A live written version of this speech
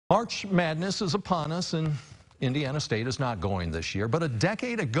March Madness is upon us, and Indiana State is not going this year. But a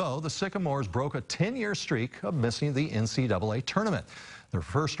decade ago, the Sycamores broke a 10-year streak of missing the NCAA tournament. Their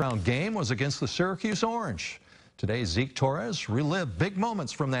first-round game was against the Syracuse Orange. Today, Zeke Torres relived big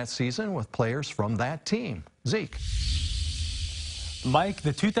moments from that season with players from that team. Zeke. Mike,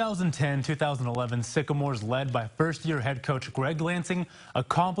 the 2010-2011 Sycamores, led by first-year head coach Greg Lansing,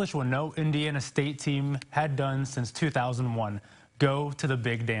 accomplished what no Indiana State team had done since 2001. Go to the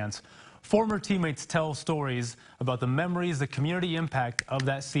big dance. Former teammates tell stories about the memories the community impact of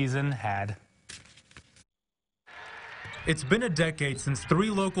that season had. It's been a decade since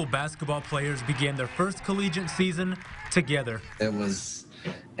three local basketball players began their first collegiate season together. It was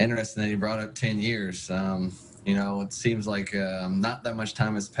interesting that he brought up 10 years. You know, it seems like not that much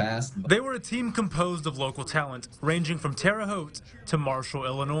time has passed. They were a team composed of local talent, ranging from Terre Haute to Marshall,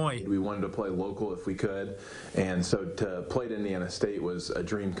 Illinois. We wanted to play local if we could, and so to play at Indiana State was a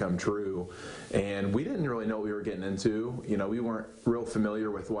dream come true. And we didn't really know what we were getting into. You know, we weren't real familiar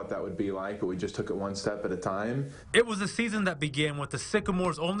with what that would be like, but we just took it one step at a time. It was a season that began with the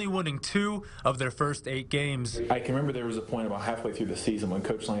Sycamores only winning 2 of their first 8 games. I can remember there was a point about halfway through the season when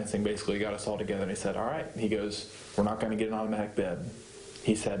Coach Lansing basically got us all together and he said, all right, he goes, we're not going to get an automatic bid.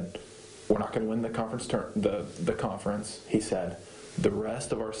 He said, we're not going to win the conference the conference. He said, the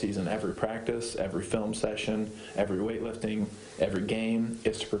rest of our season, every practice, every film session, every weightlifting, every game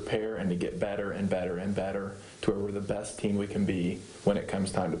is to prepare and to get better and better and better to where we're the best team we can be when it comes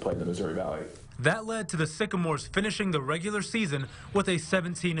time to play the Missouri Valley. That led to the Sycamores finishing the regular season with a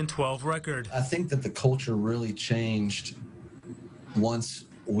 17-12 record. I think that the culture really changed once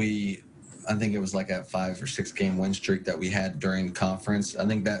I think it was like a 5 or 6 game win streak that we had during the conference. I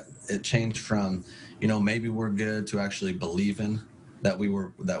think that it changed from, you know, maybe we're good to actually believing that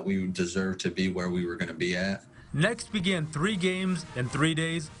we deserve to be where we were going to be at. Next began 3 games in 3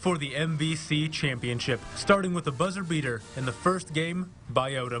 days for the MVC Championship, starting with a buzzer beater in the first game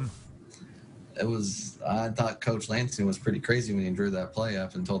by Odom. I thought Coach Lansing was pretty crazy when he drew that play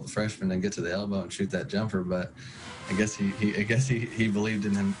up and told the freshman to get to the elbow and shoot that jumper, but I guess he believed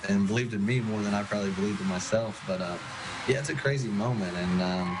in him and believed in me more than I probably believed in myself. But yeah, it's a crazy moment,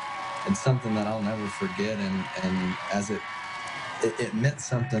 and it's something that I'll never forget. And as it meant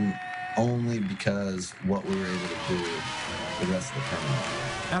something only because what we were able to do the rest of the tournament.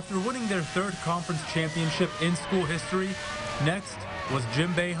 After winning their 3rd conference championship in school history, next was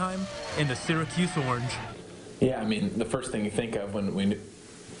Jim Boeheim in the Syracuse Orange. Yeah, I mean, the first thing you think of when we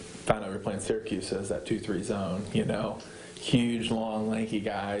found out we were playing Syracuse is that 2-3 zone, you know. Huge, long, lanky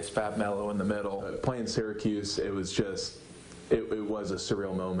guys, Fab Mello in the middle. Playing Syracuse, it was just, it was a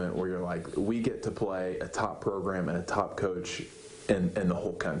surreal moment where you're like, we get to play a top program and a top coach in the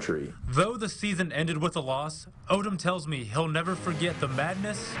whole country. Though the season ended with a loss, Odom tells me he'll never forget the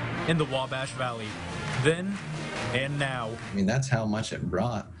madness in the Wabash Valley. Then and now. I mean, that's how much it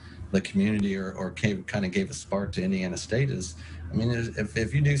brought the community or kind of gave a spark to Indiana State is, I mean,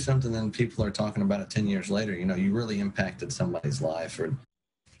 if you do something and people are talking about it 10 years later, you know, you really impacted somebody's life.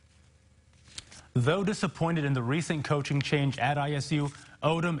 Though disappointed in the recent coaching change at ISU,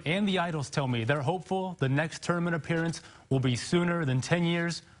 Odom and the Idols tell me they're hopeful the next tournament appearance will be sooner than 10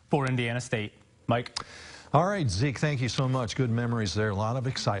 years for Indiana State. Mike? All right, Zeke, thank you so much. Good memories there. A lot of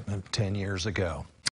excitement 10 years ago.